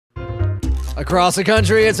Across the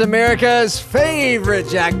country, it's America's favorite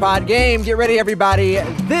jackpot game. Get ready, everybody.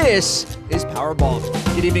 This is Powerball.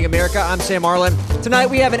 Good evening, America. I'm Sam Arlen. Tonight,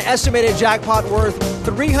 we have an estimated jackpot worth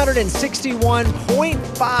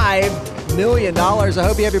 $361.5 million. I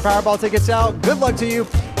hope you have your Powerball tickets out. Good luck to you.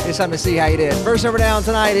 It's time to see how you did. First number down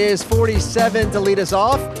tonight is 47 to lead us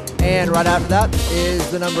off. And right after that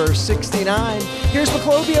is the number 69. Here's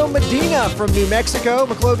Maclovio Medina from New Mexico.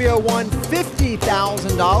 Maclovio won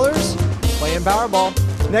 $50,000 playing Powerball.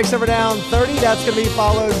 Next number down, 30. That's going to be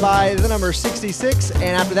followed by the number 66. And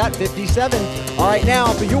after that, 57. All right,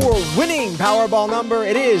 now for your winning Powerball number,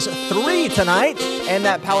 it is 3 tonight. And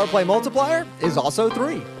that Power Play multiplier is also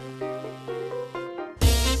 3.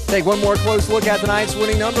 Take one more close look at tonight's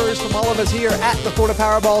winning numbers from all of us here at the Florida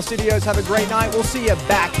Powerball Studios. Have a great night. We'll see you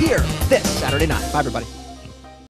back here this Saturday night. Bye, everybody.